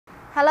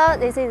Hello,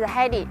 this is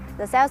Heidi,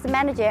 the sales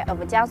manager of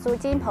Jiangsu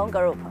Jinpeng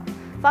Group.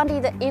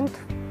 Founded in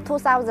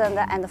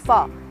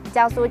 2004,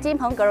 Jiangsu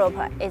Jinpeng Group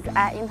is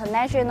an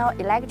international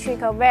electric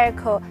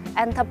vehicle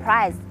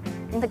enterprise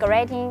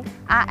integrating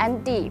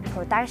R&D,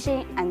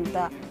 production, and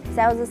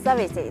sales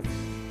services.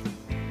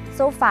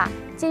 So far,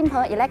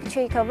 Jinpeng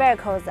electric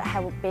vehicles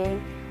have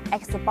been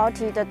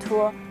exported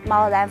to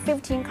more than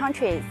 15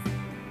 countries.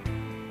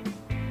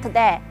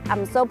 Today,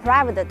 I'm so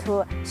proud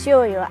to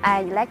show you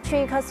an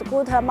electric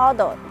scooter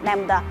model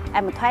named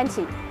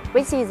M20,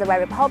 which is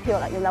very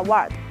popular in the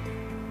world.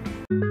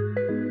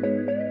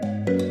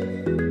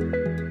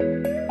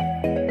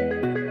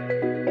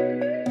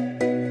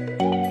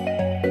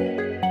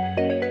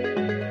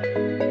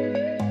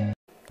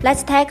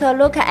 Let's take a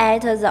look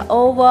at the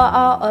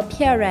overall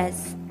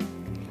appearance.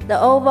 The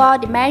overall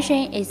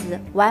dimension is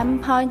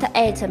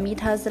 1.8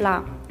 meters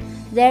long,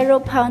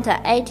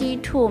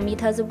 0.82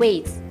 meters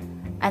width,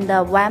 and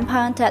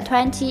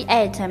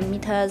 1.28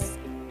 meters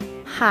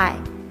high,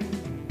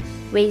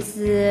 with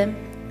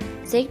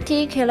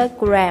 60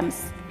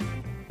 kilograms.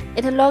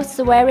 It looks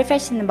very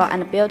fashionable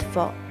and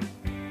beautiful.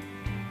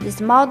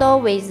 This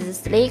model with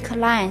sleek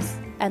lines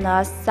and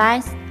a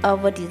sense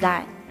of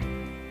design.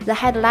 The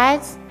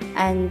headlights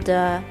and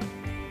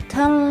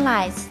turn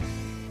lights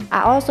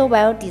are also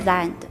well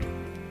designed.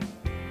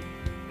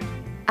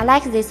 I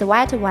like this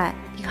white one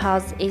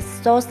because it's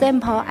so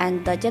simple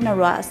and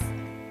generous.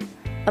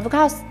 Of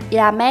course,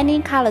 there are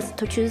many colors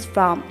to choose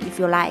from if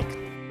you like.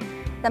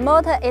 The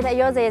motor it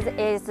uses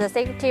is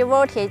 60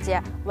 voltage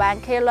 1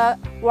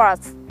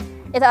 kilowatts.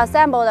 It is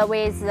assembled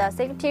with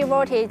 60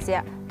 voltage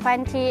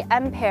 20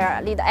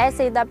 ampere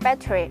lead-acid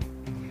battery.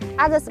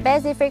 Other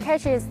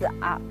specifications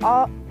are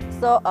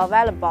also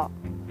available.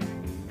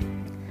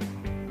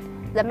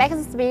 The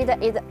max speed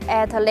is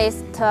at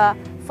least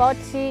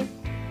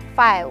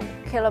 45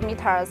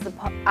 kilometers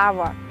per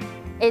hour.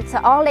 It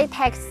only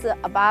takes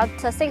about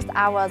 6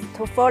 hours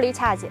to fully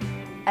charge,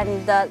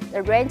 and the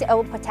range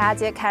of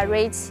charge can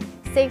reach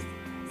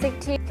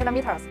 60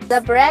 kilometers.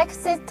 The brake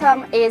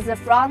system is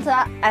front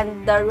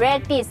and rear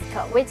disc,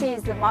 which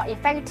is more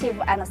effective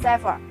and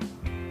safer.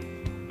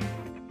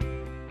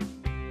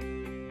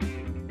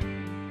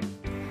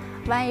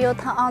 When you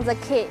turn on the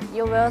key,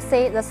 you will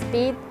see the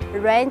speed,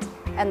 range,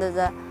 and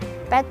the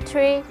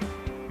battery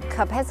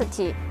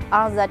capacity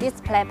on the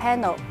display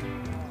panel.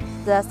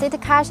 The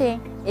seat cushion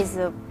is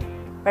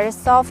very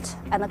soft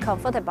and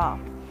comfortable.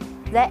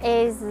 There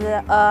is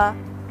a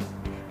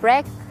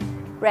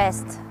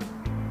backrest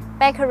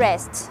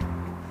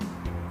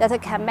that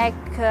can make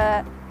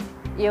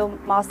you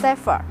more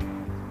safer.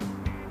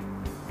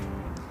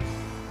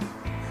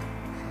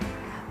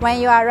 When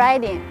you are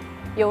riding,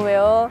 you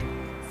will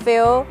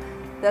feel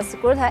the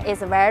scooter is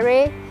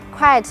very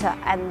quiet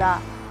and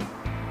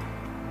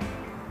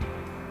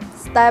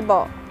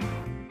stable.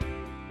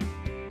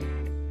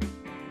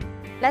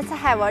 Let's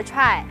have a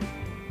try.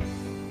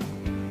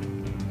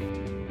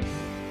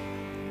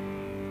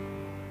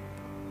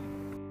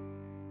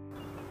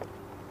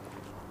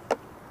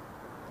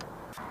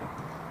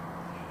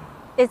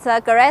 It's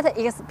a great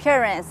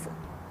experience.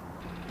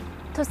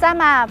 To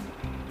sum up,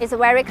 it's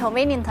very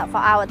convenient for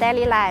our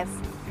daily life,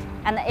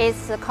 and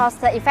it's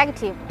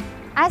cost-effective.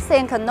 I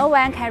think no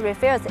one can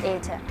refuse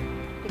it,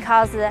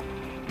 because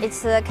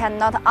it can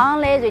not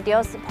only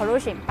reduce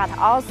pollution, but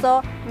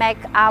also make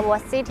our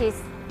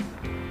cities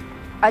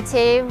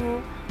achieve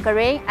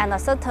green and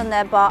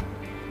sustainable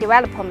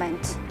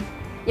development.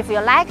 If you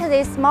like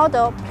this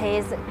model,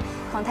 please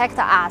contact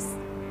us.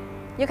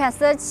 You can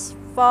search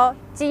for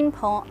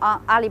Jinpeng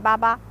on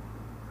Alibaba.